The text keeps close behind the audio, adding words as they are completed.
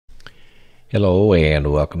Hello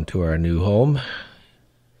and welcome to our new home.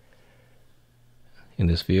 In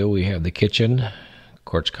this view we have the kitchen,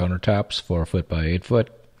 quartz countertops, 4 foot by 8 foot,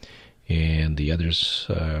 and the others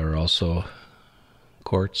are also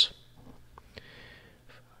quartz.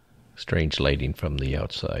 Strange lighting from the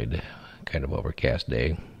outside, kind of overcast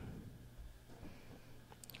day.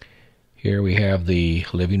 Here we have the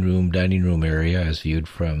living room, dining room area as viewed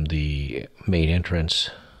from the main entrance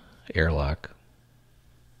airlock.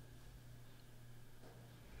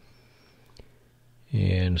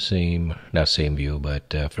 And not same view,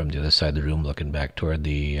 but from the other side of the room looking back toward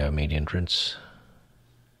the main entrance.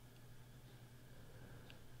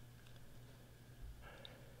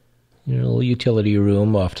 A little utility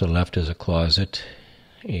room. Off to the left is a closet,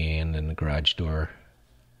 and then the garage door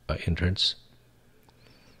entrance.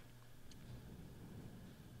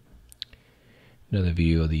 Another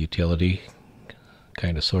view of the utility,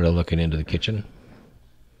 kind of sort of looking into the kitchen.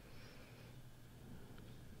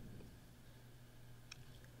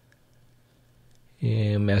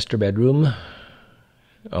 And master bedroom,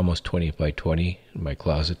 almost 20 by 20. My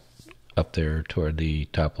closet up there toward the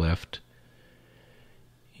top left.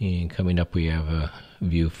 And coming up we have a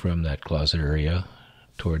view from that closet area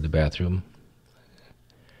toward the bathroom.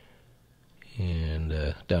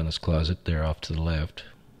 And down this closet there off to the left.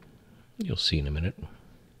 You'll see in a minute.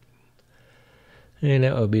 And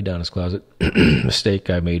that would be Donna's closet.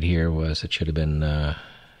 Mistake I made here was it should have been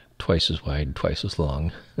twice as wide, twice as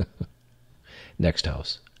long. Next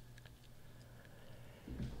house.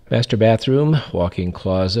 Master bathroom, walk-in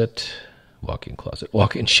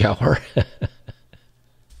shower.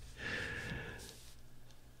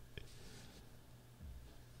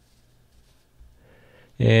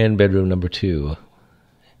 And bedroom number 2.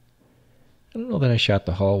 I don't know that I shot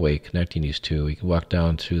the hallway connecting these two. We can walk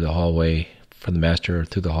down through the hallway from the master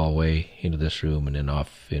through the hallway into this room and then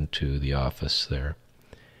off into the office there.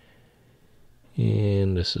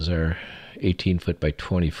 And this is our 18 foot by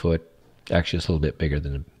 20 foot. Actually, it's a little bit bigger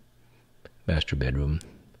than the master bedroom.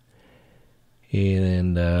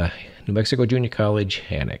 And New Mexico Junior College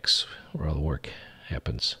Annex, where all the work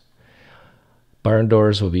happens. Barn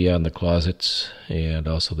doors will be on the closets and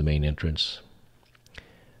also the main entrance.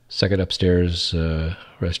 Second upstairs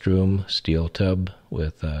restroom, steel tub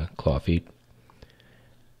with claw feet.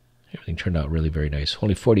 Everything turned out really very nice.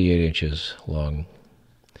 Only 48 inches long.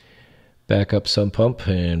 Backup sump pump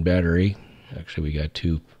and battery. Actually, we got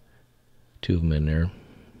two of them in there.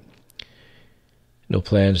 No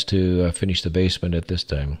plans to finish the basement at this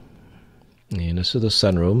time. And this is the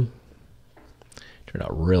sunroom. Turned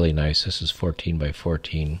out really nice. This is 14 by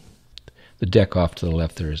 14. The deck off to the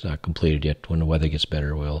left there is not completed yet. When the weather gets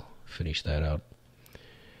better, we'll finish that out.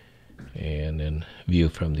 And then view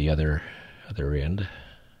from the other end.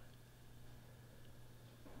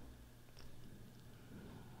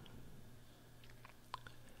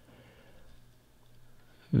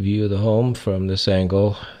 View of the home from this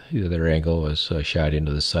angle. The other angle was shot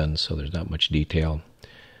into the sun, so there's not much detail.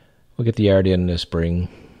 We'll get the yard in this spring.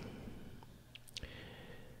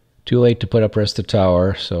 Too late to put up rest of the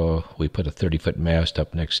tower, so we put a 30-foot mast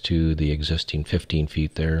up next to the existing 15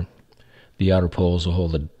 feet there. The outer poles will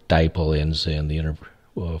hold the dipole ends, and the inner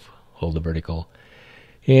will hold the vertical.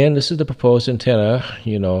 And this is the proposed antenna,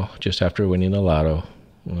 just after winning the lotto.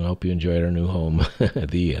 I hope you enjoyed our new home.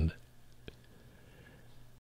 At the end.